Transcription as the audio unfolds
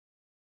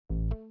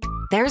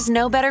There's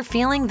no better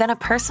feeling than a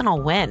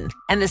personal win.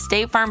 And the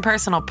State Farm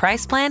Personal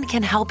Price Plan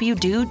can help you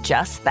do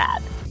just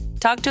that.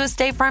 Talk to a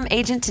State Farm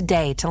agent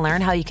today to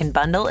learn how you can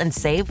bundle and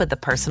save with the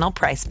Personal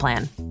Price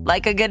Plan.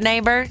 Like a good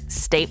neighbor,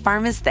 State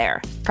Farm is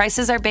there.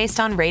 Prices are based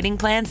on rating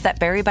plans that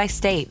vary by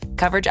state.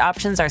 Coverage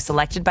options are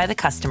selected by the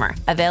customer.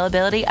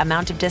 Availability,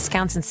 amount of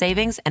discounts and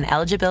savings, and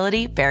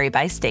eligibility vary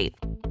by state.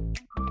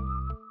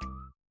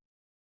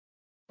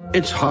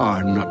 It's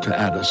hard not to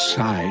add a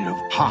side of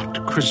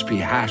hot, crispy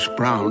hash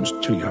browns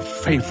to your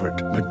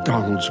favorite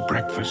McDonald's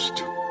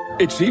breakfast.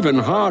 It's even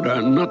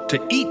harder not to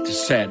eat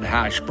said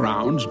hash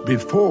browns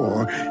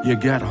before you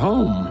get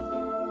home.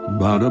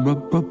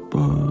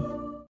 Ba-da-ba-ba-ba.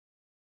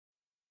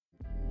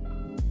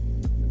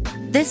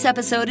 This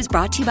episode is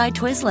brought to you by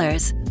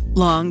Twizzlers.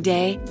 Long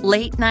day,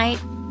 late night,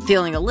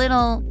 feeling a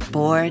little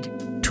bored?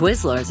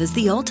 Twizzlers is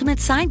the ultimate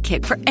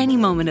sidekick for any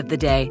moment of the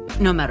day,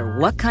 no matter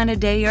what kind of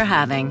day you're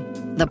having.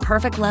 The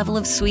perfect level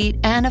of sweet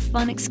and a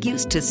fun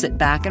excuse to sit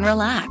back and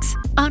relax.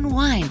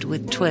 Unwind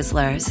with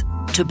Twizzlers.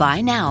 To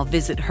buy now,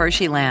 visit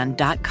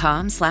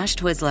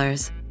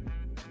Hersheyland.com/Twizzlers.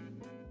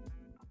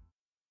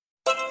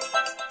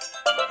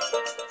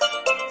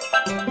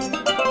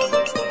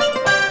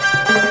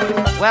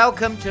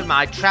 Welcome to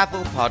my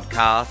travel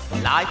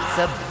podcast, Life's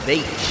a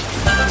Beach.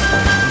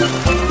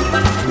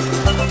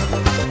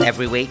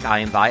 Every week I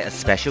invite a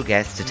special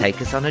guest to take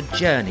us on a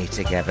journey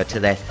together to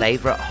their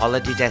favourite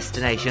holiday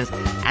destinations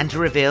and to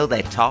reveal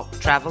their top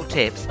travel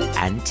tips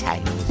and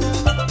tales.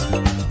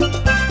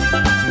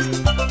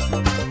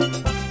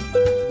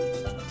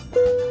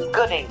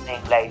 Good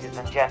evening, ladies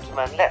and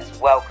gentlemen. Let's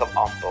welcome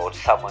on board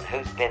someone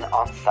who's been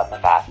on some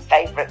of our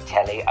favourite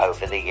telly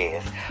over the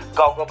years.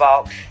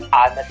 Gogglebox,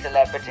 I'm a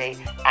Celebrity,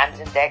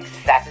 Anton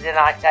Saturday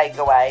Night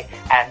Takeaway,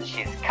 and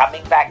she's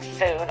coming back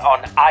soon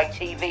on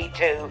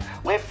ITV2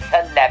 with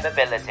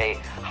Celebability.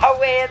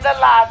 We're the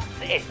lads,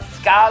 it's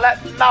Scarlett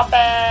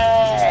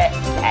Moffat!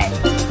 Hey.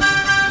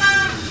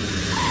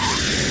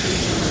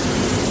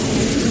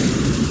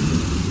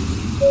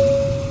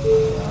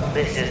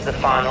 This is the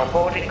final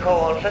boarding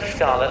call for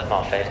Scarlett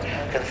Moffat.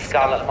 Can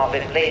Scarlett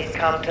Moffat please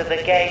come to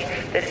the gate?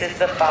 This is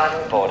the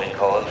final boarding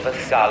call for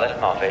Scarlett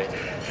Moffat.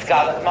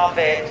 Scarlett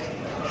Moffat,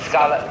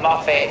 Scarlett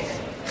Moffat,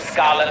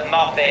 Scarlett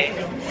Moffat,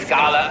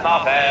 Scarlett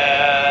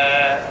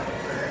Moffat.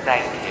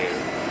 Thank you.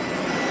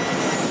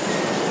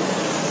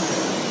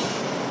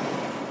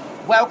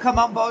 Welcome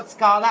on board,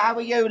 Scarlett. How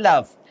are you,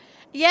 love?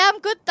 Yeah,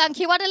 I'm good, thank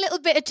you. Had a little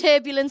bit of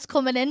turbulence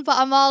coming in, but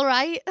I'm all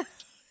right.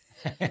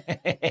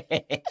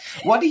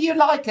 What do you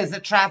like as a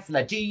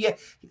traveller? Do you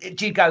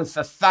go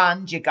for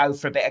fun? Do you go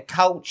for a bit of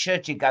culture?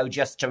 Do you go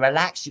just to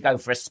relax? Do you go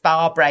for a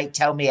spa break?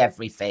 Tell me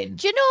everything.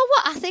 Do you know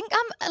what? I think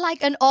I'm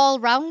like an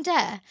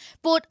all-rounder,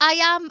 but I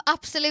am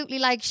absolutely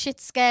like shit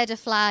scared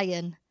of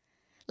flying.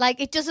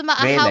 Like, it doesn't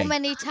matter how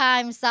many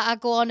times that I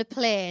go on a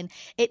plane,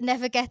 it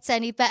never gets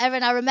any better.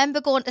 And I remember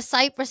going to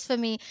Cyprus for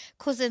me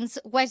cousin's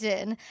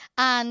wedding,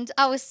 and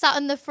I was sat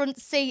in the front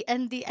seat,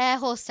 and the air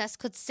hostess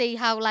could see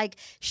how, like,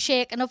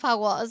 shaken up I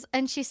was.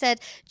 And she said,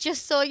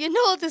 just so you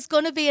know, there's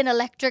going to be an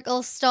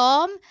electrical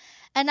storm.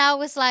 And I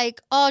was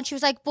like, oh, and she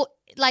was like, but,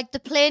 like, the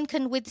plane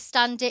can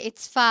withstand it,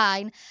 it's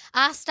fine.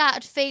 I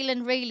started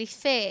feeling really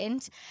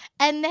faint,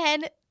 and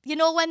then... You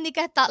know, when they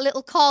get that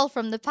little call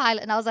from the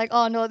pilot, and I was like,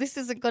 oh no, this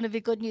isn't going to be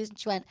good news. And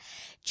she went,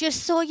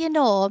 just so you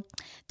know,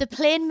 the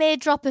plane may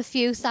drop a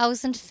few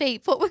thousand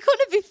feet, but we're going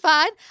to be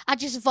fine. I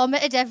just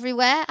vomited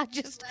everywhere. I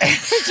just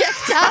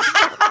projectile.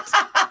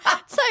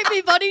 It's like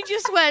my body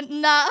just went,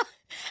 nah.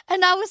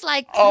 And I was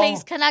like,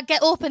 please, can I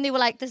get up? And they were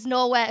like, there's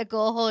nowhere to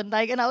go home.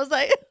 Like, and I was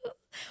like,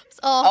 it's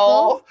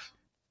awful.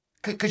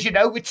 Because, you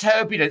know, with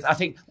turbulence, I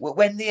think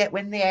when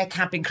the air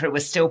cabin crew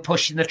was still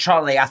pushing the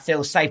trolley, I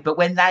feel safe. But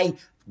when they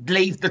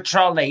leave the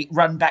trolley,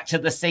 run back to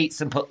the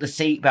seats and put the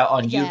seatbelt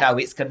on, you know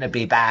it's going to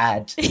be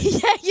bad.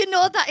 Yeah, you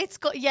know that it's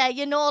got,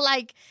 you know,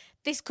 like,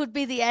 this could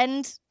be the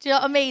end. Do you know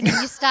what I mean? And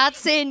you start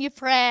saying your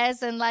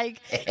prayers and, like,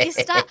 you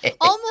start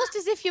almost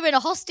as if you're in a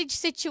hostage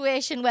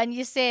situation when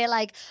you say,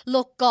 like,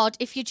 look, God,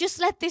 if you just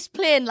let this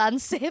plane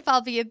land safe,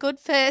 I'll be a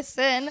good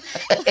person.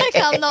 Like,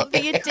 I'll not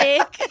be a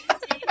dick.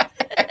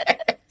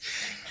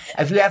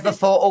 Have you ever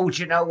thought, oh,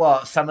 do you know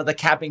what? Some of the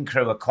cabin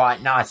crew are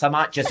quite nice. I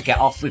might just get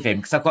off with him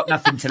because I've got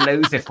nothing to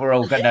lose if we're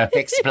all going to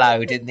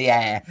explode in the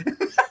air.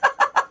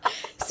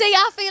 See,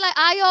 I feel like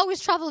I always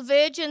travel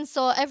Virgin,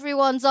 so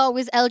everyone's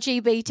always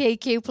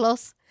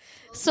LGBTQ+.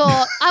 So,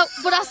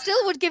 but I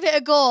still would give it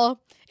a go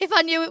if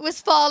I knew it was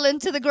falling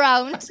to the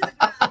ground.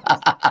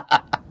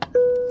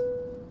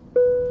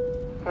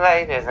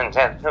 Ladies and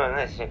gentlemen,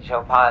 this is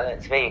your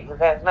pilot speaking.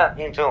 There's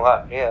nothing to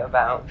worry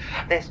about.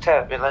 This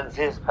turbulence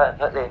is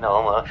perfectly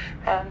normal,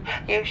 and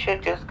you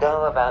should just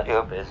go about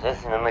your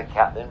business in the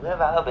cabin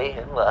without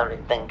being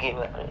worried. Thank you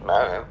very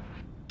much.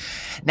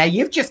 Now,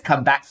 you've just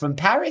come back from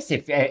Paris,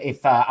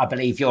 if I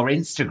believe your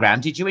Instagram.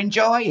 Did you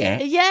enjoy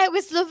it? Yeah, it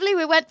was lovely.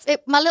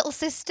 My little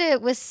sister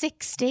was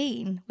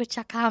 16, which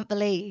I can't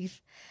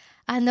believe.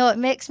 I know, it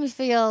makes me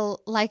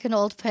feel like an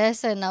old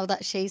person now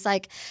that she's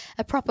like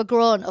a proper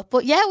grown up.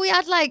 But yeah, we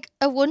had like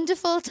a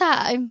wonderful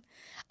time.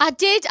 I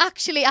did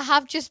actually. I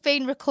have just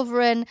been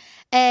recovering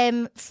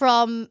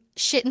from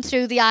shitting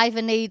through the eye of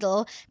a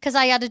needle because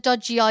I had a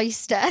dodgy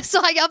oyster. So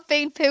I have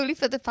been poorly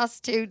for the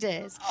past 2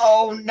 days.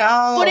 Oh,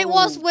 no. But it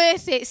was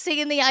worth it.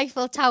 Seeing the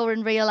Eiffel Tower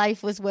in real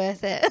life was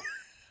worth it.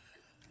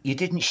 You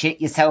didn't shit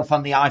yourself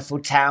on the Eiffel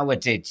Tower,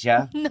 did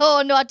you?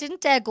 No, I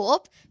didn't dare go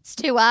up. It's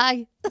too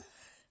high.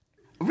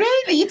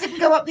 Really? You didn't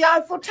go up the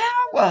Eiffel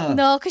Tower?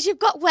 No, because you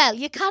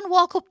can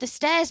walk up the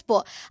stairs,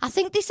 but I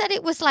think they said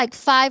it was like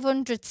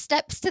 500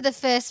 steps to the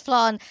first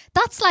floor, and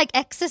that's like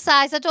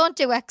exercise. I don't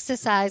do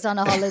exercise on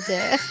a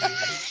holiday.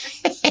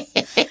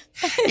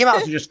 You might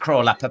as well just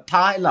crawl up a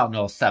pylon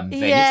or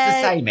something. Yeah,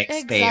 it's the same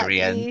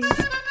experience.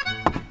 Exactly.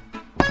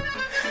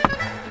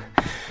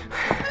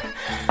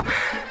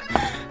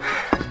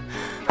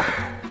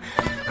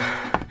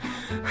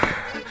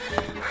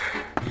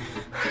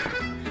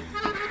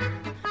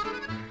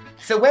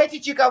 So where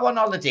did you go on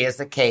holiday as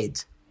a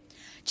kid?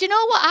 Do you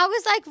know what? I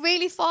was like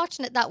really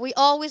fortunate that we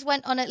always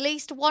went on at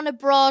least one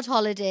abroad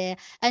holiday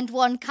and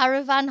one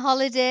caravan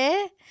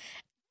holiday.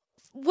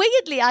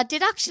 Weirdly, I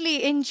did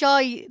actually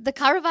enjoy the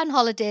caravan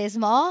holidays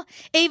more,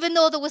 even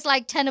though there was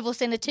like 10 of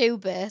us in a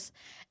two-berth.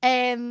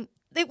 There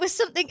was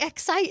something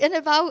exciting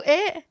about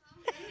it.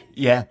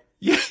 Yeah.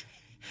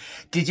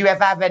 Did you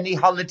ever have any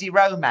holiday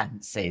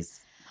romances?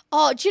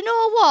 Oh, do you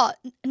know what?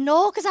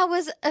 No, because I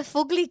was a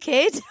fugly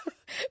kid.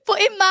 But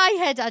in my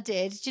head, I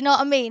did. Do you know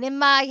what I mean? In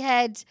my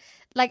head,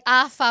 like,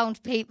 I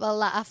found people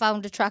that I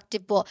found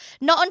attractive, but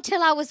not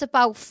until I was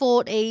about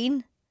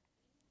 14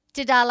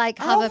 did I, like,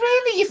 have Oh,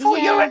 really? You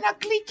thought you were an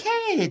ugly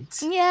kid?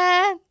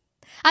 Yeah.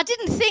 I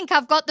didn't think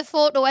I've got the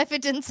photo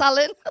evidence,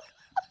 Alan.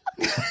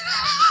 This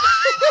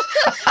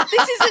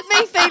isn't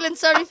me feeling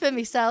sorry for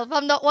myself.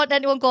 I'm not wanting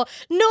anyone to go,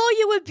 no,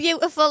 you were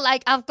beautiful.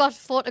 Like, I've got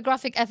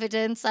photographic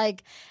evidence.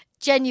 Like,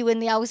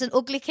 genuinely, I was an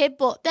ugly kid.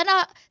 But then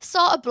I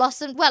sort of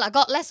blossomed. Well, I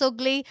got less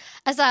ugly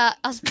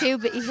as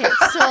puberty hit.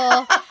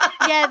 So,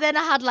 yeah, then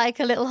I had, like,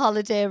 a little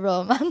holiday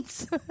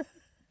romance.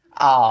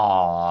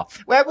 Oh,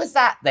 where was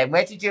that then?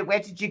 Where did you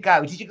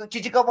go?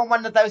 Did you go on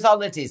one of those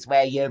holidays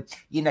where you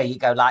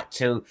go like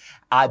to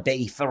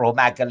Ibiza or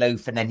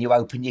Magaluf and then you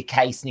open your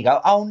case and you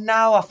go, oh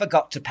no, I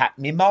forgot to pack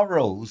my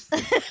morals.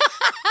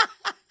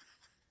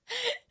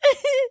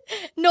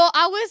 No,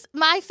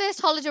 my first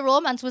holiday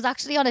romance was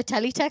actually on a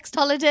teletext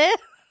holiday.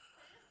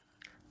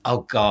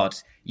 Oh God.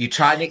 You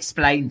try and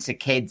explain to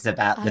kids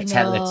about the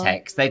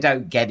teletext. They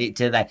don't get it,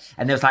 do they?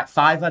 And there was like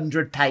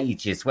 500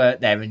 pages,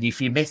 weren't there? And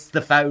if you missed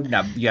the phone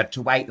number, you had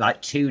to wait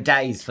like 2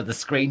 days for the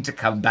screen to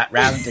come back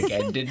round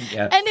again, didn't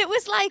you? And it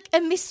was like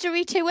a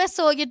mystery tour.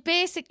 So you'd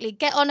basically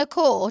get on a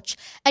coach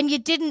and you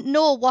didn't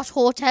know what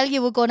hotel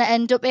you were going to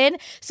end up in.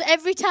 So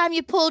every time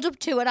you pulled up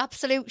to an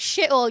absolute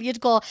shithole, you'd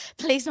go,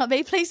 please not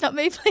me, please not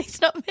me, please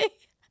not me.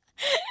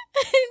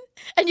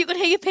 And you could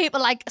hear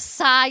people like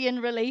sigh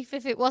in relief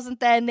if it wasn't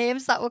their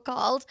names that were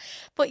called.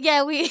 But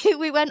yeah,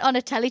 we went on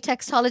a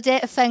teletext holiday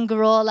to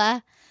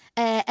Fengarola,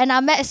 and I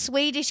met a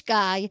Swedish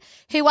guy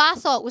who I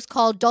thought was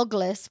called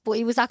Douglas, but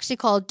he was actually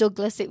called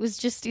Douglas. It was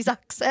just his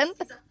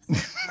accent.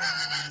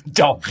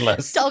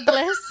 Douglas. Oh,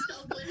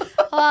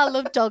 I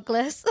love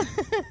Douglas.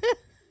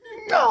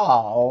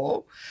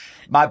 No.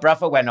 My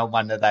brother went on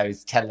one of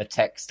those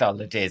teletext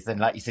holidays, and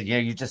like you said,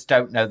 you just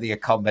don't know the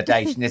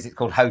accommodation. Is it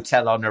called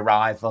Hotel on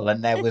Arrival?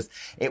 And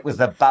it was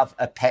above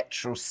a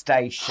petrol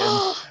station.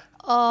 Oh.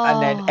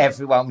 And then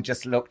everyone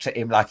just looked at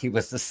him like he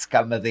was the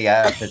scum of the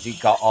earth as he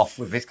got off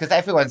with it. Because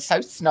everyone's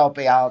so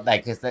snobby, aren't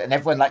they? And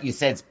everyone, like you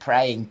said, is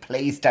praying,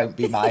 please don't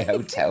be my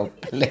hotel,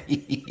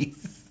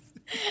 please.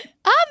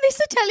 I miss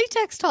a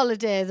teletext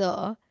holiday,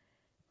 though.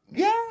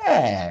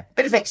 Yeah,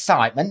 bit of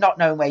excitement, not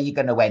knowing where you're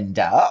going to end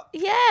up.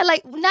 Yeah,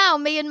 like now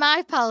me and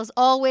my pals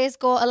always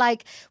go to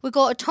we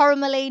go to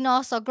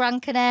Torremolinos or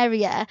Gran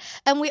Canaria,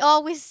 and we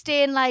always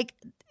stay in like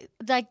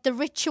the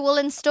Ritual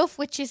and stuff,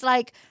 which is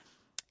like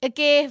a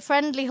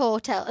gay-friendly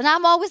hotel, and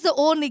I'm always the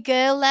only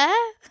girl there.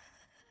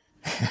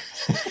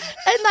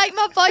 And like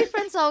my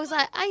boyfriend's always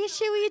like, are you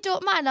sure you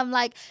don't mind? I'm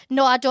like,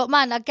 no, I don't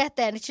mind. I get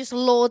there and it's just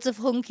loads of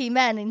hunky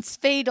men in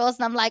Speedos,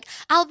 and I'm like,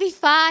 I'll be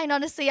fine,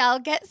 honestly, I'll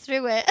get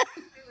through it.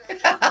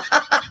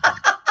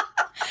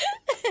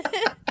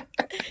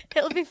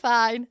 It'll be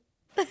fine.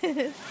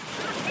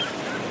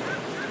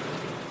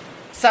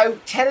 So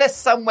tell us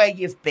somewhere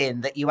you've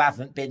been that you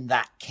haven't been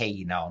that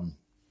keen on.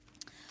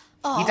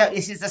 Oh.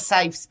 This is a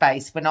safe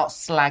space. We're not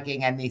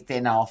slagging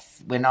anything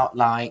off. We're not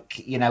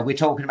like, we're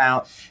talking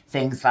about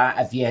things like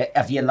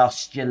have you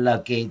lost your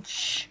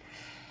luggage?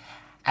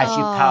 Has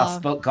your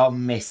passport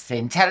gone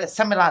missing? Tell us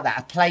something like that.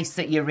 A place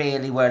that you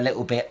really were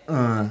a bit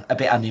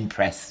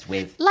unimpressed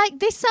with. Like,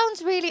 this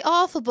sounds really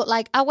awful, but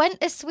like I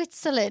went to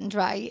Switzerland,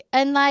 right?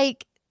 And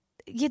like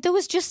there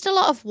was just a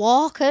lot of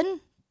walking.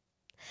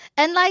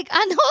 And like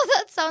I know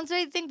that sounds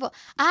really thing, but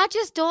I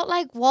just don't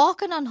like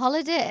walking on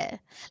holiday.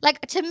 Like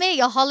to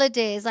me, a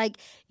holiday is like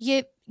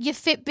your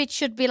Fitbit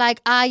should be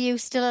like, are you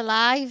still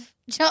alive?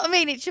 Do you know what I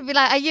mean? It should be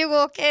like, are you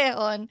okay,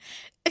 hon?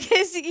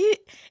 Because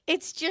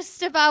it's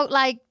just about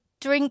like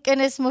drinking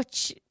as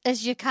much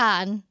as you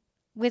can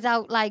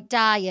without like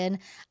dying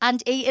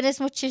and eating as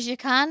much as you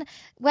can.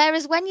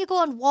 Whereas when you go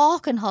on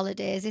walking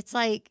holidays, it's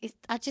like,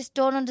 I just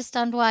don't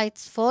understand why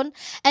it's fun.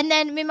 And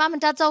then my mum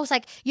and dad's always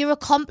like, you're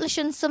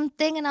accomplishing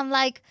something. And I'm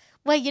like,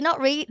 well, you're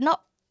not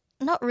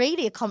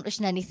really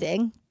accomplishing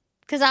anything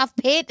because I've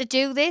paid to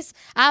do this.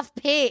 I've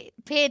paid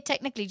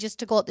technically just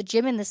to go to the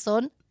gym in the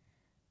sun.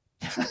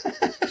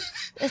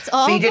 It's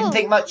awful. So you didn't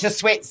think much of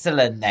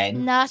Switzerland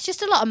then? Nah, it's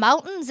just a lot of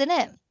mountains, isn't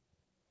it?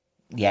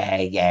 Yeah.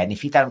 And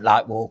if you don't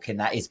like walking,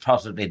 that is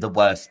possibly the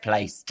worst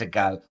place to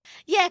go.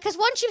 Yeah, because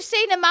once you've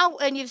seen a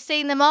mountain, you've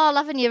seen them all,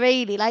 haven't you,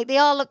 really? Like, they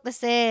all look the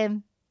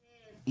same.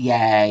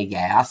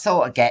 Yeah, I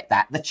sort of get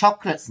that. The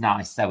chocolate's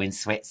nice, though, in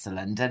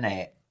Switzerland, isn't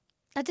it?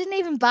 I didn't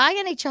even buy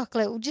any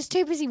chocolate. We're just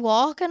too busy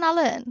walking,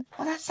 Alan.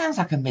 Well, that sounds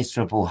like a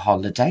miserable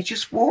holiday,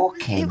 just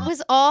walking. It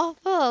was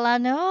awful, I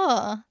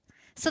know.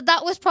 So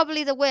that was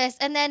probably the worst.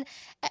 And then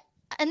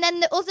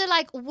the other,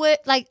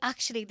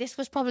 actually, this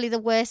was probably the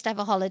worst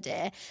ever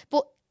holiday.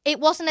 But it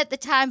wasn't at the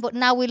time, but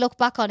now we look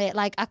back on it,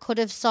 like I could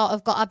have sort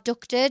of got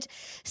abducted.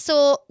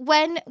 So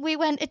when we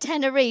went to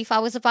Tenerife, I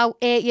was about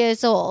 8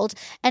 years old,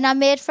 and I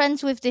made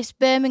friends with this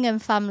Birmingham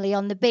family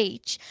on the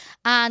beach,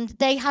 and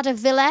they had a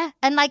villa.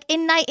 And like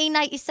in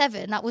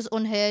 1997, that was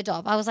unheard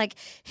of. I was like,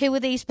 who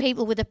are these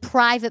people with a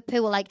private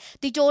pool? Like,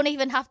 they don't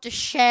even have to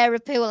share a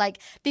pool. Like,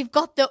 they've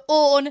got their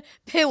own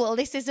pool.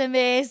 This is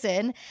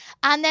amazing.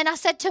 And then I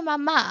said to my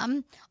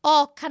mum,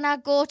 oh, can I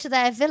go to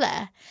their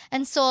villa?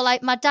 And so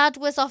like my dad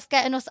was off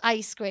getting us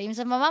ice creams,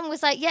 and my mum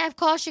was like, yeah, of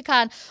course you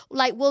can.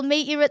 Like, we'll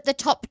meet you at the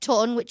Top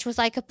Ton, which was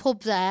like a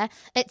pub there,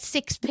 at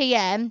 6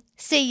 p.m.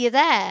 See you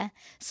there.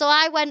 So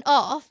I went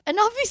off, and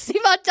obviously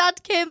my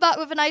dad came back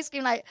with an ice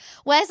cream like,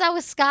 where's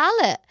our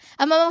Scarlett?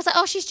 And my mum was like,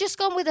 oh, she's just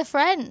gone with a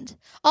friend.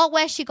 Oh,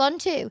 where's she gone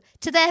to?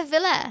 To their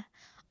villa.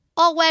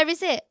 Oh, where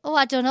is it? Oh,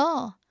 I don't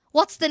know.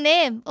 What's the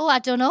name? Oh, I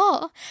don't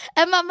know.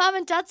 And my mum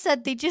and dad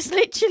said they just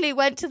literally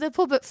went to the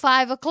pub at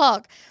 5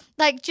 o'clock,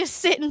 like just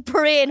sitting,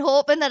 praying,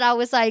 hoping that I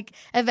was like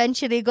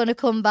eventually going to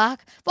come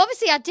back. But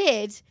obviously I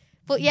did.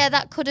 But yeah,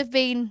 that could have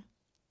been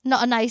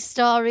not a nice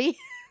story.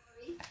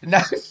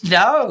 No,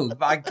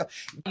 my God.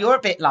 You're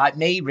a bit like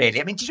me, really.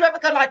 I mean, did you ever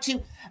go like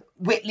to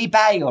Whitley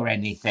Bay or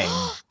anything?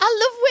 I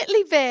love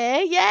Whitley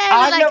Bay, yeah.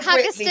 I like love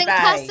Haggerston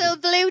Castle,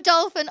 Blue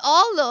Dolphin,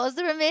 all those,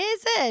 they're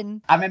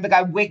amazing. I remember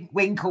going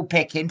winkle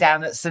picking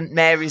down at St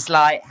Mary's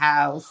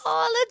Lighthouse.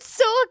 Oh, that's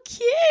so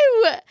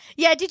cute.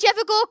 Yeah, did you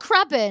ever go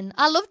crabbing?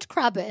 I loved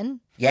crabbing.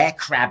 Yeah,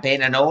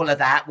 crabbing and all of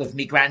that with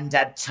me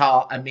granddad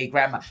Tot and me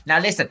grandma. Now,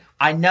 listen,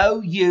 I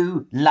know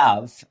you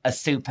love a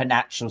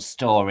supernatural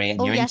story and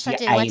you're into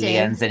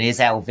aliens and is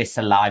Elvis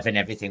alive and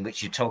everything,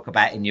 which you talk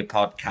about in your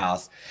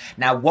podcast.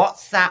 Now,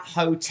 what's that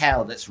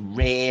hotel that's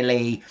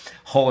really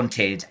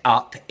haunted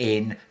up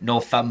in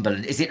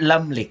Northumberland? Is it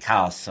Lumley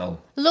Castle?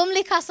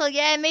 Lumley Castle,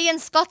 yeah. Me and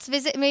my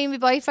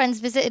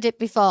boyfriends visited it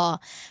before.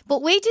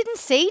 But we didn't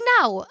see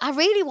now. I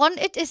really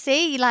wanted to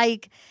see,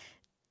 like,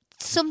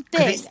 something.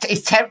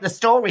 The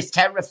story's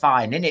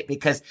terrifying, isn't it?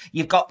 Because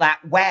you've got that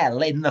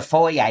well in the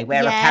foyer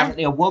where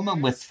apparently a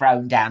woman was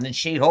thrown down and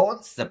she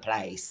haunts the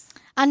place.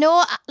 I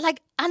know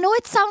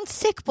it sounds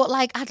sick, but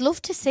like I'd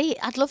love to see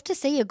a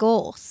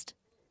ghost.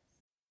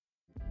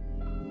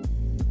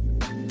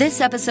 This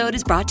episode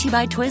is brought to you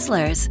by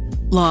Twizzlers.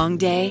 Long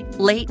day,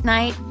 late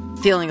night,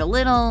 feeling a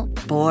little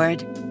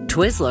bored?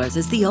 Twizzlers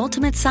is the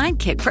ultimate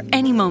sidekick for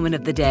any moment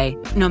of the day,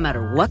 no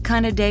matter what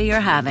kind of day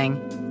you're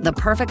having. The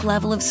perfect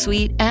level of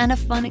sweet and a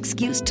fun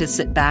excuse to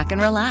sit back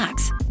and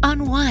relax.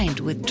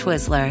 Unwind with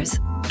Twizzlers.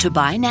 To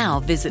buy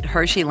now, visit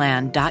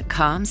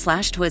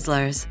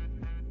Hersheyland.com/Twizzlers.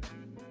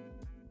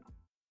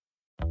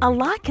 A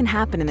lot can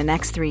happen in the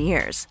next 3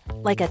 years.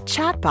 Like a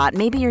chatbot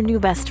may be your new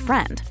best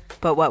friend.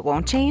 But what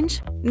won't change?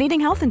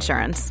 Needing health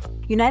insurance.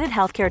 United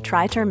Healthcare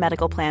Tri-Term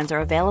Medical Plans are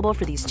available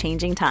for these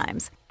changing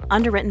times.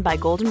 Underwritten by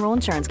Golden Rule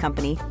Insurance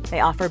Company, they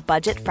offer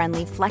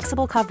budget-friendly,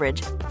 flexible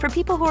coverage for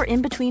people who are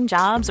in between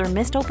jobs or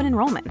missed open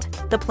enrollment.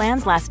 The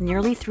plans last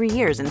nearly 3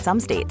 years in some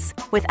states,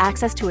 with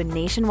access to a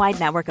nationwide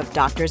network of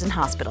doctors and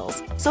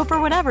hospitals. So for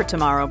whatever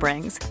tomorrow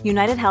brings,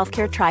 United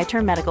Healthcare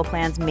Tri-Term Medical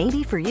Plans may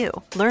be for you.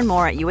 Learn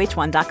more at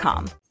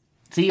UH1.com.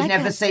 So you've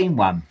never seen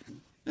one?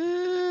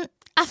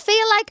 I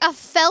feel like I've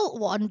felt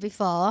one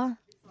before.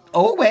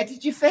 Oh, where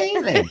did you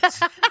feel it? You know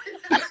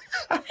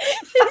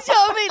what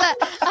I mean? Like,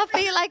 I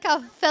feel like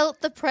I've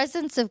felt the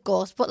presence of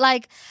ghosts, but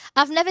like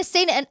I've never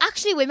seen it. And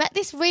actually, we met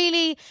this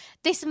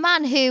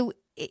man who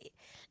he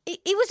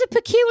was a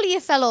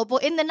peculiar fellow,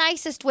 but in the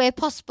nicest way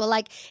possible.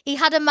 Like, he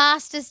had a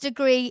master's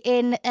degree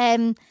in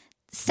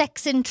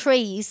sex in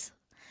trees.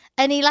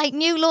 And he like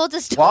knew loads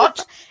of stuff.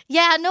 What?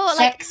 Yeah, no, like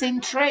sex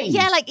in trees.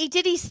 Yeah, like he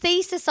did his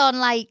thesis on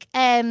like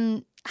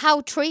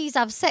how trees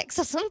have sex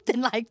or something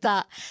like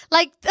that.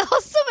 Like,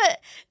 or something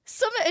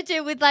to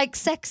do with like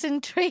sex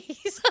and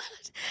trees.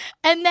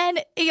 And then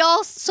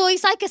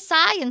he's like a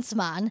science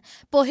man,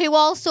 but who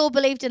also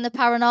believed in the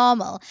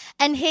paranormal.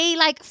 And he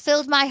like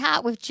filled my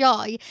heart with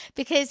joy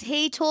because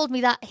he told me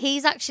that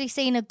he's actually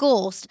seen a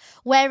ghost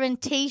wearing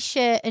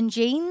t-shirt and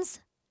jeans.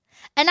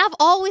 And I've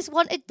always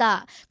wanted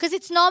that because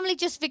it's normally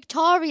just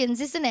Victorians,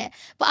 isn't it?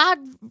 But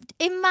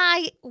in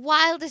my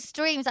wildest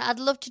dreams, I'd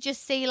love to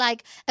just see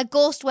like a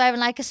ghost wearing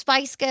like a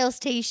Spice Girls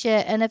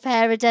t-shirt and a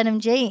pair of denim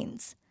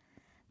jeans.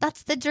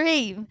 That's the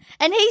dream.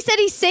 And he said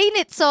he's seen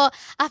it. So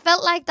I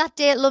felt like that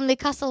day at Lumley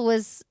Castle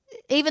was,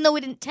 even though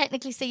we didn't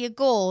technically see a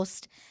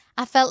ghost,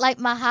 I felt like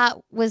my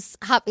heart was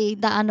happy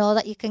that I know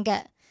that you can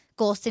get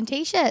ghosts in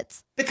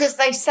t-shirts. Because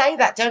they say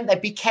that, don't they?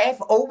 Be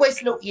careful.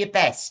 Always look your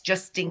best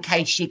just in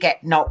case you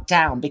get knocked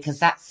down, because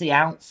that's the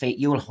outfit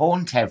you'll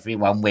haunt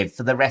everyone with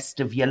for the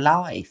rest of your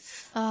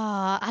life.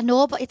 Oh, I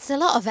know, but it's a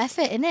lot of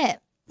effort, isn't it?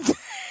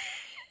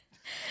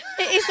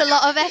 It is a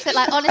lot of effort.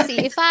 Like, honestly,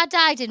 if I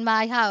died in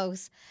my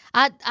house,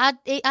 I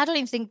don't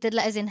even think they'd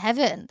let us in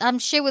heaven. I'm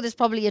sure there's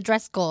probably a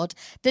dress code.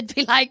 They'd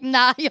be like,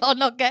 nah, you're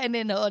not getting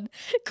in, hon.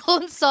 Go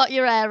and sort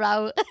your hair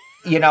out.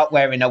 You're not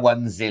wearing a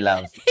onesie,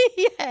 love.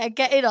 Yeah,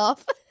 get it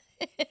off.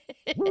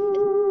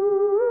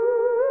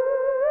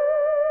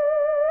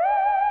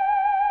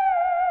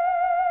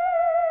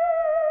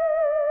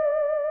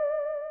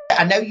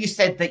 I know you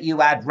said that you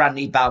had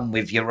runny bum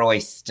with your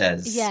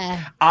oysters.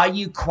 Yeah. Are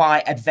you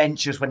quite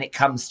adventurous when it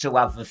comes to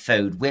other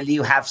food? Will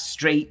you have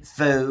street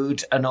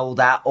food and all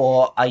that,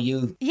 or are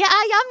you... Yeah,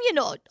 I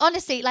am,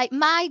 honestly, like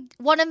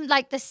one of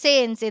like the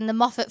sayings in the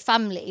Moffat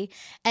family,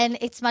 and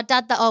it's my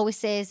dad that always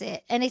says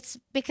it, and it's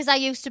because I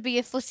used to be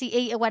a fussy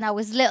eater when I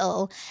was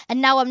little,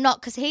 and now I'm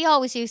not, because he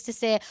always used to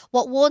say,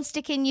 what won't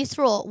stick in your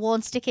throat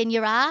won't stick in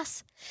your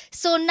ass.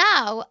 So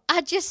now I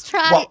just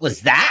try... What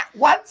was that?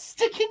 One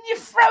stick in your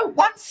throat,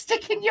 one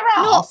stick in your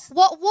ass? No,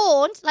 what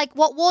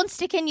won't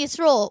stick in your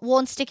throat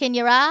won't stick in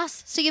your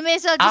ass. So you may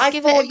as well just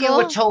give it a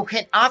go.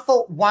 I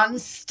thought one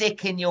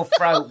stick in your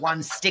throat,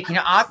 one stick in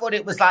your... I thought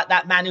it was like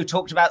that man who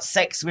talked about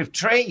sex with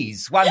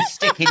trees. One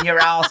stick in your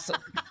ass.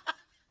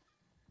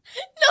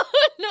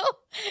 No.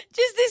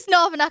 Just this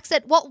northern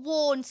accent. What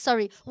won't?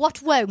 Oh,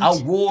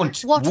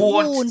 won't. What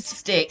won't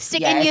stick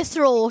in your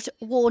throat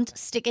won't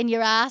stick in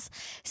your ass.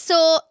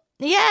 So,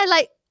 yeah,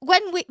 like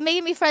when me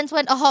and my friends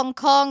went to Hong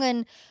Kong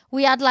and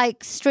we had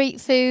like street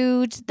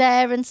food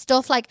there and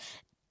stuff, like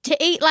to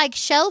eat like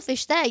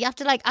shellfish there, you have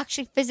to like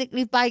actually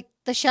physically bite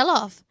the shell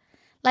off.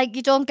 Like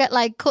you don't get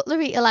like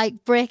cutlery to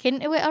like break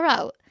into it or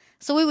out.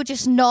 So we were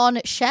just gnawing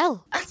at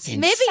shell. That's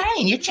insane. Maybe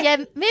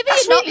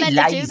that's you're not really meant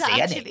to lazy, do that,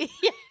 actually.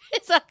 Yeah.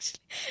 It's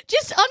actually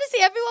just honestly,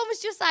 everyone was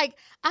just like,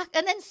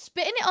 and then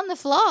spitting it on the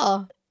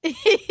floor. And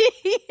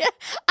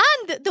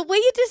the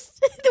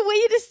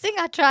weirdest thing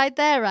I tried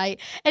there, right?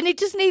 And it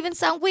doesn't even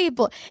sound weird,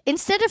 but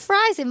instead of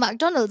fries in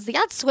McDonald's, they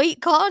had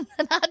sweet corn,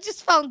 and I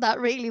just found that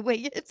really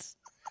weird.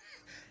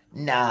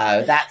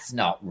 No, that's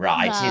not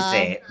right, is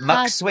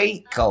it?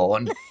 Sweet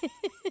corn.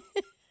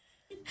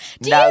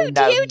 Do you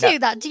do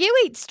that? Do you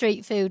eat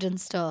street food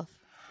and stuff?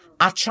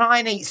 I try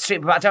and eat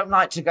street, but I don't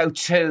like to go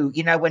too,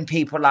 when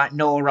people like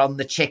gnaw on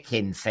the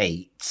chicken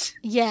feet.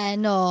 Yeah,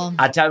 no.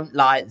 I don't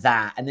like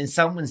that. And then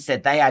someone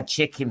said they had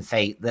chicken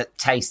feet that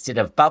tasted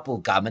of bubble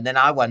gum, and then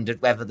I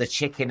wondered whether the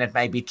chicken had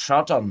maybe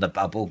trod on the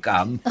bubble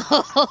gum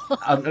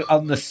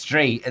on the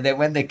street, and then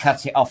when they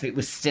cut it off, it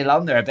was still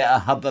on there, a bit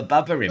of hubba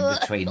bubba in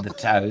between the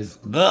toes.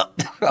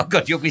 Oh,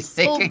 God, you'll be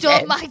sick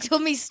again. My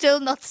tummy's still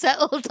not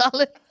settled,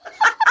 darling.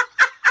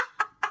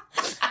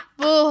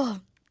 Oh.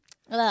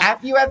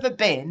 Have you ever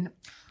been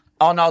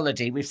on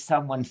holiday with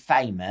someone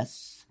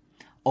famous,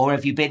 or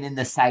have you been in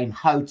the same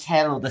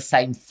hotel or the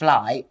same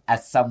flight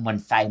as someone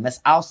famous?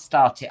 I'll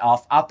start it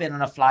off. I've been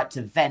on a flight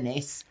to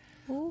Venice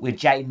with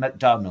Jane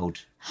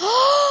McDonald.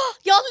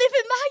 You're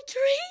living my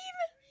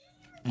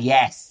dream.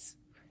 Yes,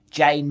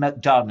 Jane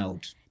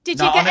McDonald. Did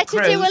you get her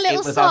to do a little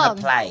it was song? On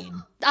a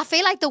plane. I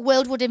feel like the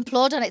world would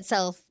implode on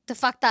itself. The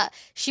fact that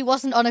she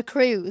wasn't on a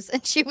cruise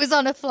and she was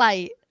on a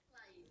flight.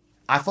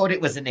 I thought it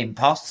was an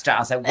imposter. I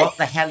was like, what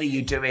the hell are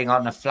you doing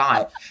on a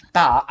flight?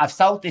 But I've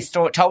told this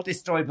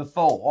story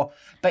before.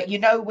 But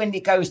when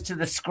it goes to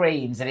the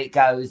screens and it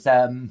goes,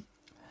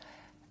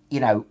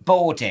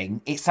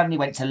 boarding, it suddenly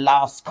went to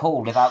last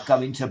call without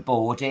going to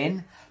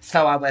boarding.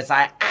 So I was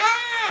like,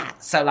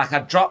 So I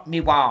dropped me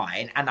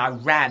wine and I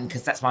ran,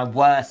 because that's my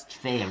worst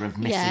fear of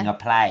missing a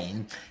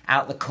plane.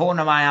 Out the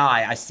corner of my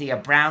eye, I see a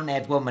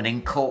brown-haired woman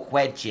in cork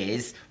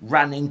wedges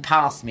running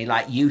past me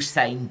like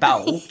Usain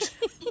Bolt.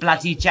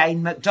 Bloody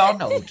Jane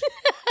McDonald.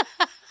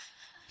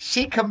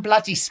 She can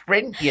bloody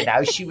sprint,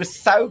 She was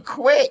so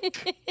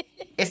quick.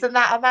 Isn't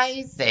that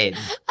amazing?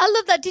 I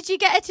love that. Did you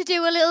get her to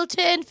do a little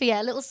turn for you,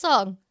 a little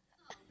song?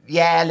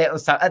 Yeah, a little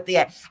song. At the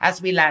end,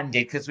 as we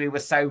landed, because we were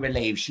so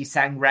relieved, she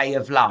sang Ray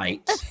of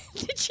Light.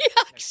 Did she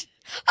actually?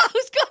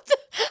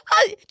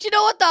 Do you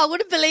know what, though? I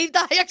wouldn't believe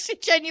that. I actually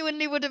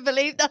genuinely wouldn't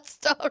believe that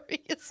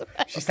story as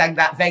well. She sang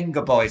that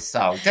Venga Boys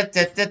song.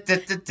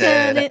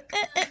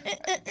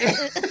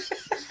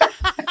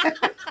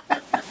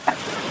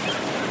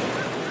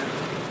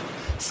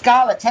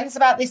 Scarlett, tell us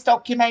about this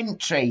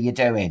documentary you're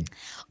doing.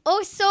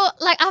 Oh, so,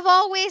 I've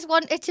always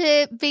wanted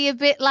to be a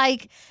bit,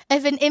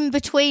 of an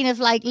in-between of,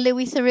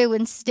 Louis Theroux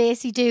and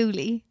Stacey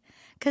Dooley,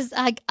 because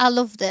I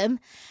love them.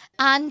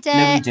 And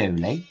Louis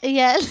Dooley?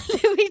 Yeah,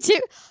 Louis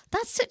Dooley.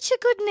 That's such a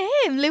good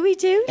name, Louis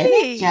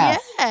Dooley. Yeah.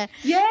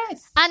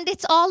 Yes. And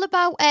it's all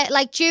about,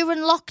 like, during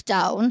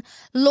lockdown,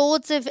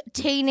 loads of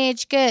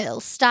teenage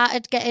girls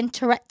started getting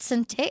Tourette's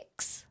and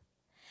tics.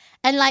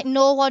 And, like,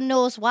 no one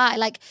knows why.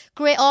 Like,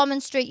 Great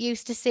Ormond Street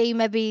used to see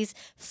maybe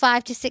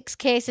 5 to 6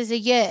 cases a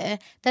year.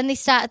 Then they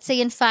started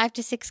seeing 5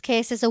 to 6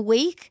 cases a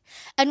week.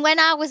 And when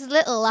I was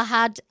little, I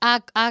had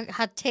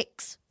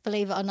tics,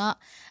 believe it or not.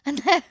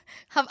 And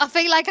I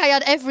feel like I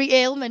had every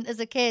ailment as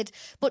a kid.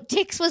 But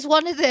tics was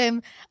one of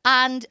them.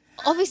 And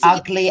obviously...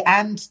 Ugly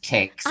and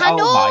tics. I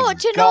know. Oh my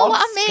Do you God, know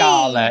what I mean?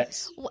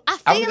 Scarlett.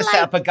 I'm going to like...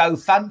 set up a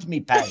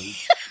GoFundMe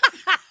page.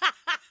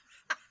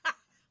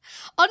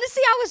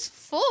 Honestly, I was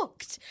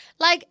fucked.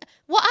 Like,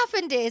 what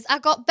happened is I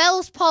got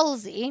Bell's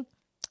palsy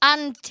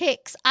and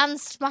tics and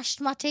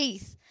smashed my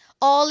teeth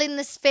all in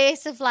the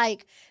space of,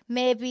 like,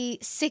 maybe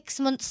 6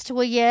 months to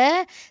a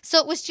year. So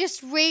it was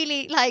just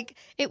really, like,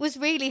 it was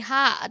really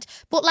hard.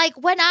 But, like,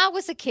 when I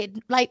was a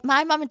kid, like,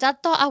 my mum and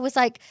dad thought I was,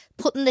 like,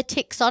 putting the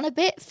tics on a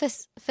bit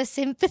for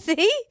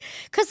sympathy.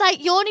 Because,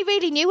 like, you only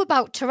really knew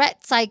about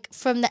Tourette's, like,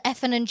 from the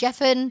effing and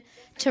jeffing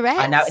Tourette's.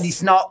 I know, and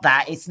it's not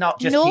that. It's not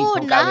just people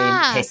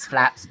going piss,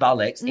 flaps,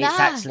 bollocks. It's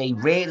actually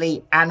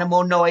really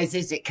animal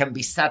noises. It can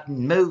be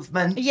sudden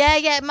movement.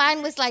 Yeah,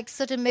 mine was like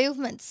sudden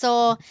movement.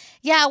 So,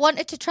 yeah, I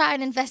wanted to try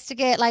and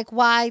investigate like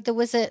why there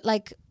was a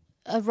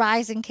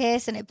rising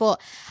case in it. But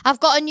I've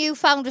got a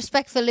newfound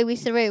respect for Louis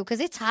Theroux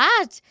because it's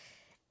hard.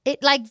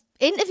 It like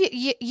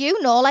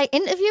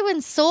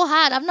interviewing so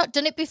hard. I've not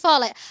done it before.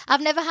 Like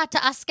I've never had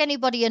to ask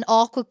anybody an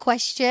awkward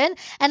question,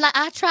 and like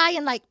I try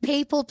and like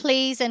people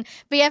please and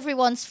be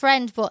everyone's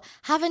friend, but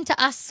having to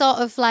ask sort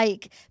of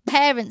like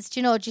parents, do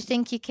you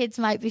think your kids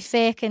might be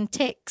faking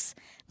tics?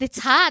 It's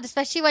hard,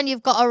 especially when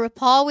you've got a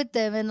rapport with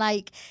them and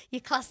like you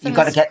class them. You've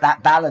got to get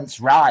that balance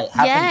right,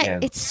 haven't you? Yeah,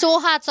 it's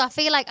so hard. So I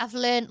feel like I've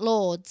learnt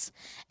loads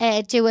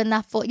doing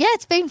that. But yeah,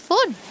 it's been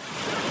fun.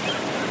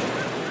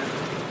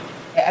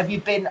 Have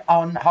you been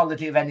on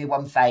holiday with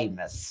anyone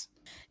famous?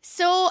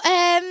 So,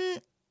 I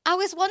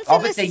was once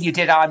Obviously, you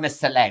did I'm a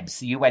Celeb,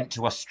 so you went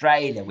to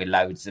Australia with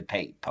loads of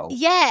people.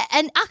 Yeah,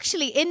 and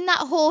actually in that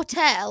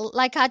hotel,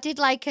 like I did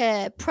like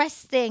a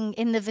press thing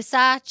in the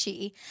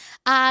Versace,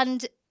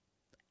 and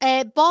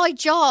Boy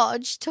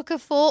George took a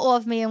photo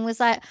of me and was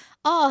like,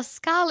 "Oh,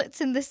 Scarlett's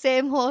in the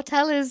same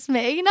hotel as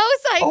me." And I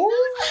was like,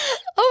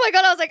 oh my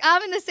God, I was like,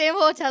 I'm in the same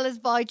hotel as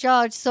Boy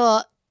George. So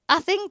I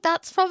think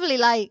that's probably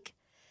like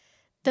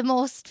the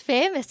most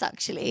famous,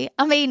 actually.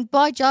 I mean,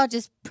 Boy George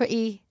is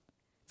pretty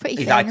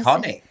He's famous.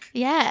 iconic.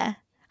 Yeah.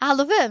 I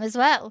love him as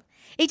well.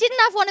 He didn't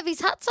have one of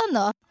his hats on,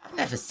 though. I've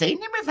never seen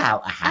him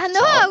without a hat I know.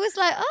 on. I was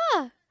like,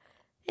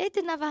 he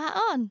didn't have a hat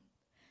on.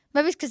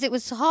 Maybe it's because it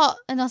was hot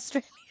in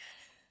Australia.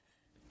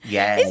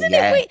 Yeah, Isn't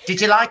yeah. it?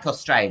 Did you like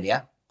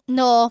Australia?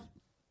 No.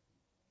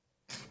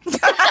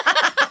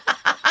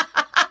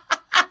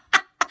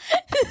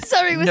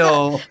 Sorry,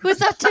 was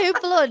that too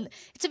blunt?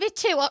 It's a bit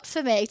too hot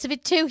for me. It's a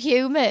bit too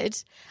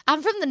humid.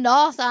 I'm from the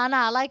north, aren't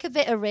I? I like a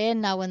bit of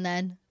rain now and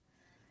then.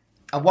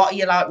 And what are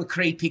you like with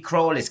creepy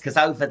crawlies? Because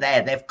over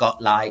there they've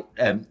got like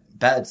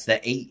birds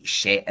that eat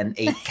shit and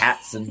eat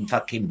cats and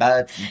fucking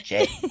birds and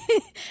shit.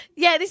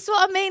 Yeah, this is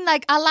what I mean.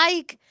 Like,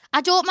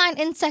 I don't mind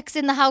insects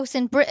in the house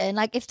in Britain.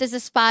 Like, if there's a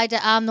spider,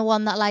 I'm the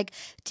one that, like,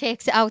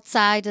 takes it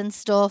outside and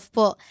stuff.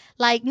 But,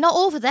 like, not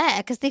over there,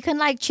 because they can,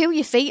 like, chew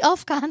your feet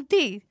off, can't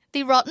they?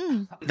 They're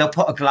rotten. They'll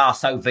put a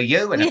glass over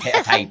you and a bit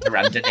of paper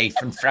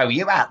underneath and throw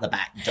you out the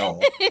back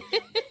door.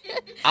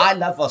 I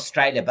love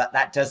Australia, but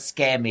that does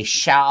scare me.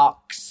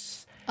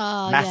 Sharks,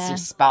 massive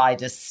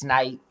spiders,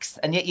 snakes.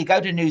 And yet you go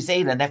to New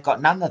Zealand, they've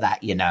got none of that,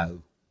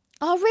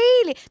 Oh,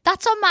 really?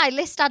 That's on my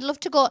list. I'd love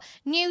to go.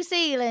 New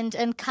Zealand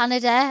and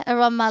Canada are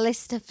on my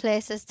list of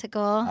places to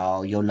go.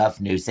 Oh, you'll love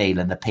New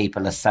Zealand. The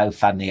people are so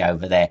funny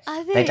over there.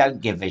 They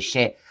don't give a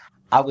shit.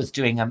 I was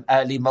doing an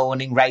early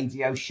morning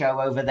radio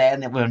show over there,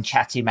 and when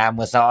Chatty Man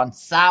was on.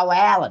 So,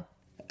 Alan,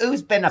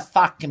 who's been a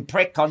fucking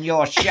prick on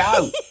your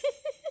show?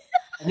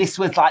 And this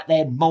was like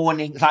their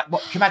morning, like,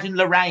 what? Can you imagine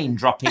Lorraine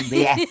dropping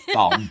the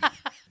F-bomb?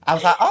 I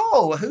was like,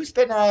 oh, who's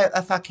been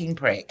a fucking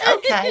prick?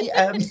 Okay,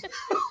 I was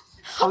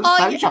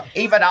so shocked.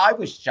 Even I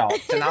was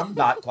shocked, and I'm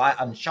like quite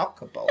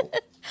unshockable.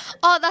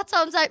 Oh, that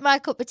sounds like my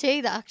cup of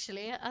tea, that,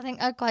 actually. I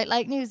think I'd quite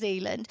like New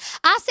Zealand.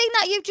 I've seen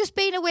that you've just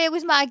been away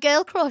with my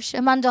girl crush,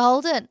 Amanda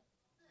Holden.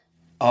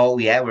 Oh,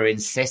 yeah, we're in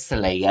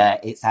Sicily. Yeah,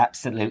 it's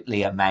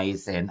absolutely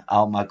amazing.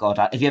 Oh, my God.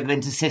 Have you ever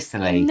been to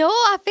Sicily? No,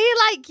 I feel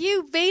like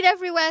you've been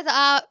everywhere that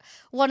I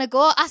want to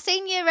go. I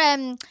seen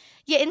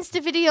your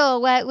Insta video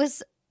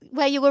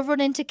where you were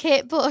running to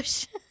Kate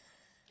Bush.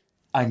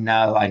 I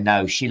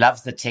know. She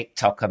loves the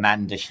TikTok,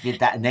 Amanda. She did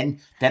that.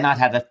 And then I'd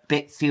had a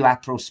few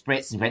Aperol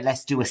Spritz and went,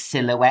 let's do a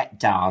silhouette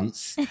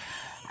dance.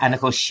 And,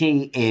 of course,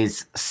 she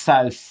is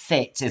so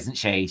fit, isn't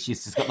she?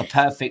 She's just got the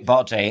perfect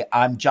body.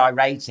 I'm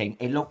gyrating.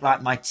 It looked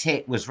like my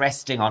tit was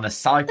resting on a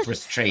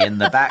cypress tree in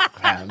the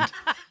background.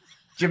 Do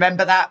you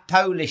remember that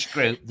Polish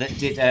group that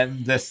did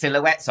the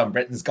silhouettes on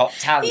Britain's Got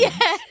Talent? Yeah.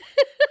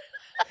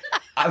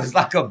 I was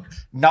like a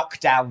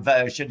knockdown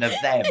version of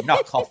them,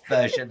 knockoff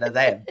version of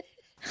them.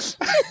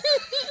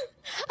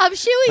 I'm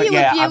sure you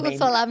were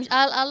beautiful. I mean,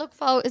 I look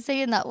forward to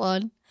seeing that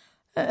one.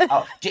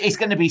 It's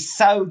going to be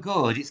so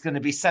good. It's going to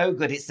be so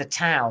good. It's a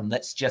town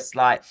that's just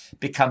like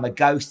become a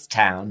ghost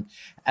town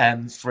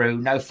through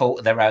no fault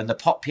of their own. The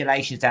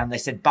population's down. They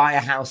said buy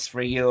a house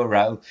for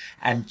 €1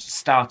 and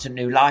start a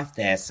new life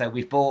there. So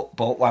we've bought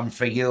one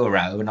for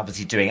 €1 and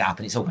obviously doing it up,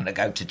 and it's all going to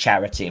go to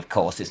charity, of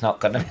course. It's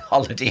not going to be a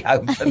holiday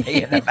home for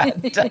me and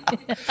Amanda.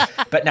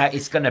 But no,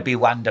 it's going to be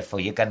wonderful.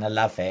 You're going to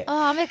love it.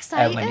 Oh, I'm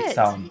excited. When it's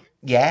on.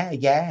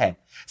 Yeah.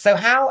 So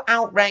how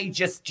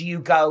outrageous do you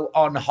go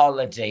on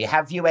holiday?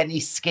 Have you any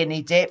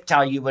skinny dipped?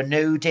 Are you a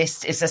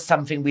nudist? Is there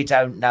something we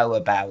don't know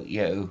about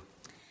you?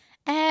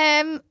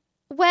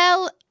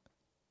 Well,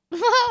 I'm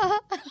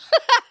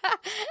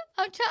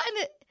trying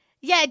to...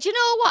 Yeah, do you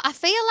know what? I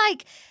feel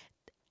like...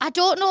 I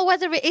don't know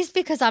whether it is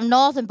because I'm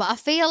northern, but I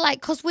feel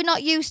like because we're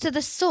not used to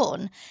the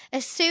sun,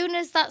 as soon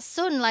as that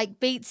sun like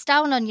beats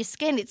down on your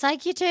skin, it's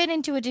like you turn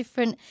into a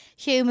different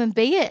human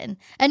being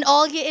and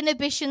all your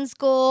inhibitions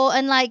go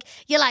and like,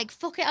 you're like,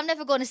 fuck it, I'm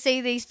never going to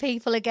see these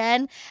people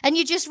again. And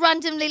you just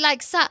randomly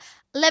like sat,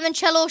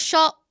 limoncello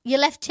shot, your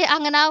left tit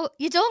hanging out.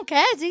 You don't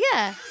care, do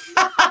you?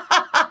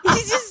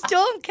 You just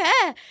don't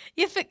care.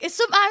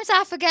 Sometimes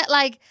I forget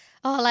like,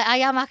 oh, like I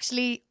am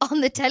actually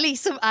on the telly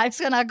sometimes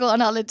when I go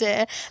on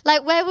holiday.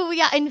 Like where were we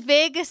at in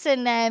Vegas,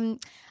 and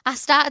I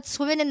started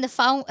swimming in the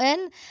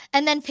fountain,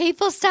 and then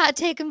people started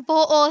taking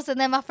photos, and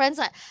then my friend's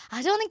like,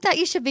 I don't think that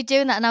you should be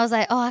doing that. And I was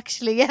like, oh,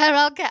 actually, yeah,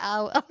 I'll get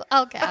out.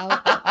 I'll get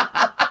out.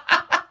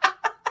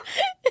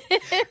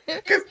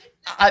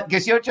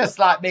 Because you're just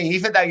like me,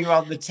 even though you're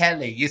on the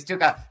telly, you still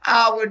go,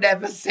 oh, we'll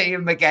never see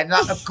him again.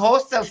 Like, of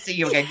course they'll see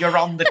you again. You're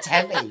on the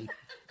telly.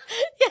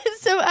 Yeah,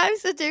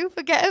 sometimes I do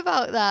forget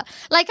about that.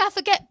 Like, I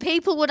forget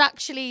people would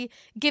actually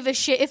give a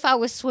shit if I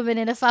was swimming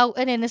in a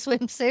fountain in a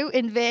swimsuit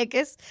in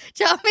Vegas.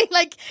 Do you know what I mean?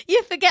 Like,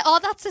 you forget, oh,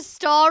 that's a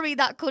story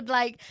that could,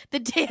 like, the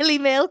Daily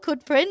Mail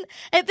could print.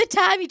 At the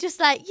time, you're just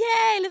like,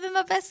 yeah, living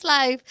my best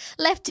life.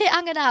 Left tit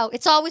hanging out.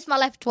 It's always my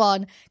left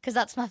one, because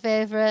that's my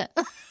favourite.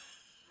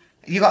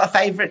 You got a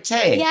favourite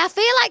tit? Yeah, I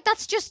feel like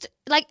that's just,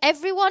 like,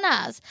 everyone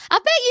has. I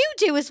bet you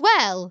do as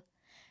well.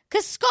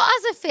 Because Scott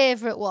has a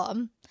favourite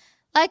one.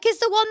 Like, is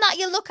the one that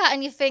you look at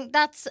and you think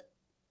that's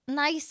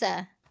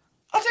nicer?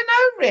 I don't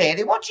know,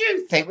 really. What do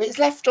you think? It's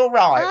left or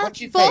right? What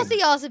do you think? Both of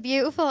yours are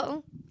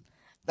beautiful.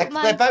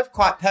 They're both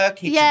quite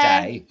perky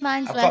today.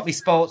 Mine's I've got my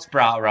sports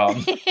bra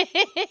on.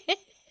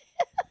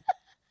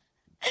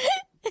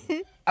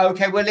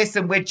 Okay, well,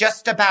 listen, we're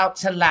just about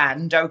to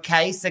land,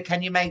 okay? So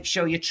can you make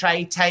sure your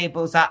tray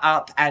tables are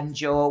up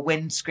and your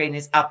windscreen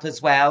is up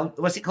as well?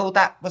 What's it called?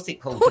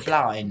 The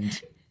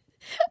blind.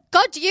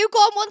 God, do you go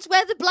on once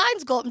where the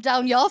blinds go up and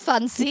down your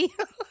fancy?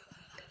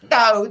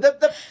 No,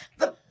 the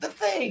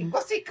thing.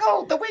 What's it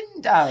called? The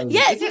window.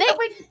 Yeah, they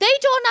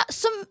don't have,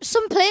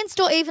 some planes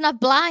don't even have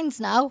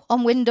blinds now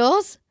on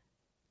windows.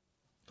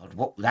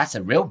 God, that's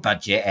a real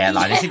budget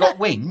airline. Has it got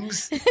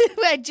wings?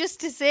 Well,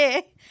 just to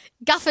say,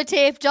 gaffer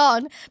taped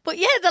on. But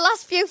yeah, the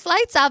last few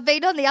flights I've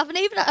been on, they haven't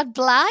even had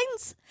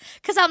blinds.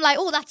 Because I'm like,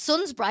 oh, that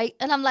sun's bright.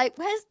 And I'm like,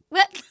 where's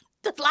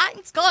the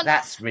blinds gone?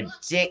 That's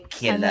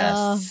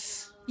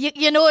ridiculous.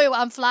 You know who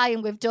I'm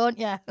flying with, don't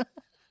you?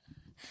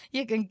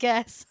 You can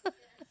guess.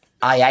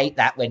 I hate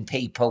that when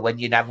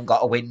you haven't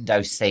got a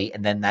window seat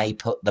and then they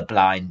put the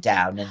blind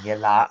down and you're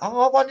like,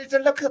 oh, I wanted to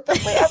look at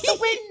the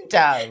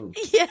window.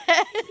 Yeah.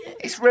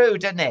 It's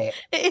rude, isn't it?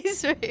 It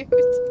is rude.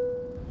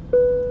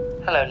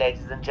 Hello,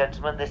 ladies and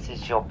gentlemen. This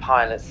is your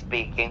pilot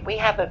speaking. We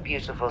have a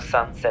beautiful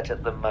sunset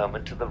at the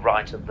moment to the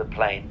right of the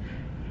plane.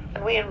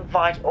 And we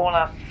invite all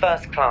our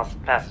first-class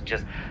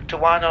passengers to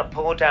why not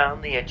pull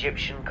down the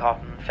Egyptian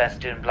cotton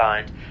festoon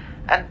blind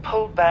and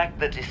pull back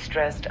the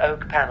distressed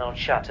oak-panelled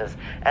shutters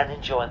and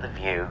enjoy the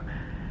view.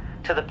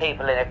 To the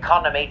people in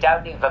economy,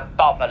 don't even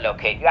bother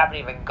looking. You haven't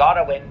even got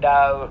a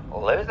window.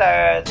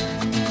 Losers.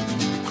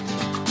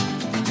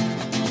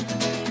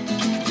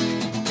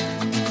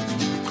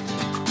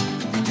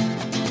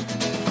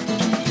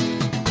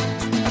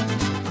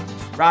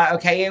 Right,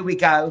 okay, here we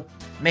go.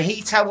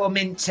 Mojito or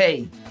mint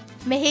tea?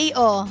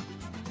 Mojito.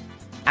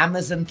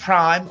 Amazon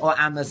Prime or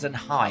Amazon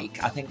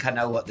Hike? I think I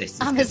know what this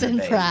is. Amazon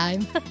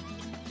Prime.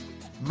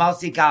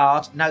 Mozzie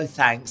Guard, no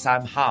thanks,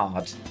 I'm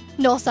hard.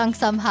 No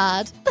thanks, I'm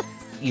hard.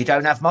 You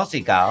don't have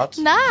Mozzie Guard?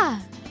 Nah.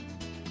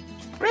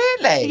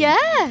 Really?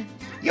 Yeah.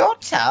 You're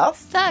tough.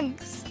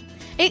 Thanks.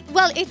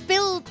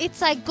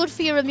 It's like good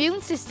for your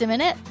immune system,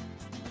 innit?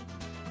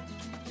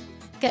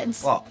 Getting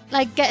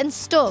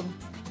stung.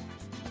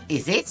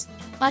 Is it?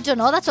 I don't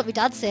know, that's what my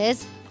dad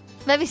says.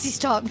 Maybe he's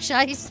talking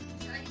shite.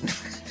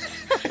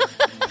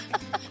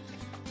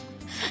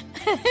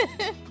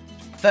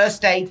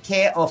 First aid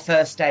kit or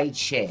first aid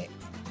shit?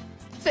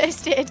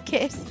 First aid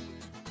kit.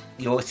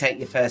 You always take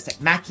your first aid.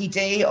 Mackie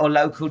D or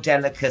local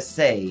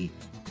delicacy?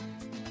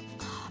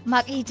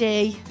 Mackie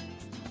D.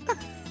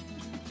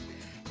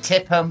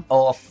 Tip 'em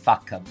or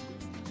fuck 'em?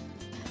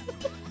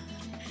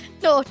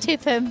 No,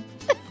 tip 'em.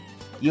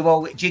 Do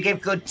you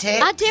give good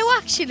tips? I do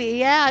actually,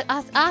 yeah.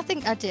 I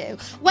think I do.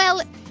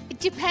 Well,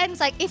 depends.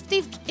 Like, if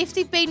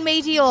they've been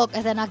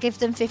mediocre, then I give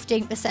them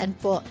 15%.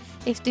 But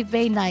if they've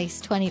been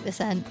nice,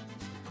 20%.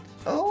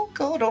 Oh,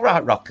 God. All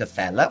right,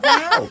 Rockefeller.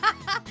 Wow.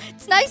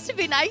 It's nice to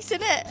be nice,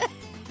 isn't it?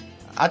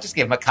 I'll just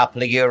give them a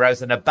couple of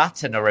euros and a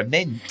button or a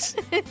mint.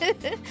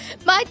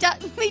 My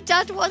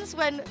dad once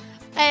went...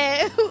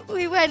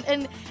 we went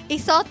and he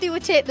thought they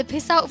would take the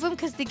piss out of him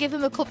because they give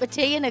him a cup of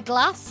tea in a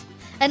glass,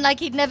 and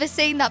like he'd never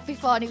seen that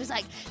before, and he was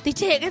like, they're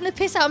taking the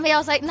piss out of me. I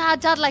was like, nah,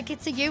 Dad, like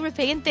it's a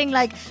European thing,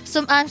 like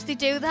sometimes they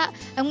do that.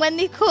 And when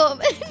they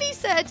come and he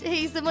said,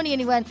 here's the money, and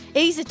he went,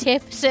 here's a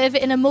tip, serve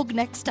it in a mug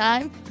next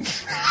time.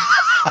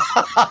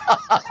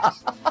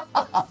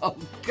 Oh,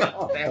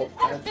 God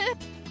help us.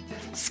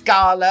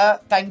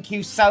 Scarlett, thank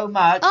you so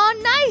much.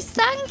 Oh, nice,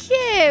 thank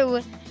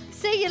you.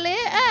 See you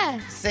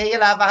later. See you,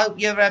 love. I hope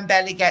your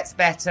belly gets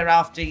better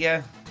after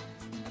your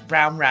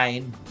brown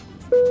rain.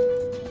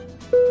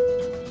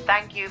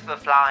 Thank you for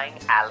flying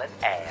Alan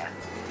Air.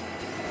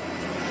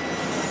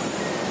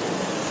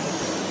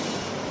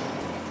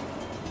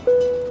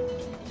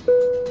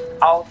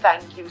 Oh,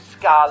 thank you,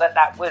 Scarlett.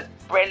 That was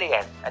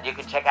brilliant. And you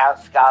can check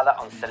out Scarlett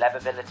on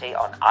Celebability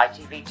on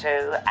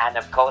ITV2. And,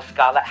 of course,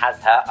 Scarlett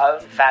has her own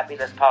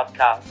fabulous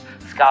podcast,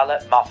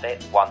 Scarlett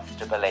Moffat Wants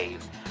to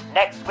Believe.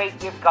 Next week,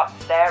 you've got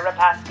Sarah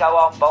Pascoe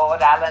on board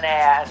Alan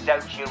Air. And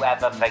don't you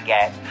ever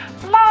forget,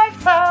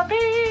 life's a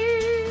beat.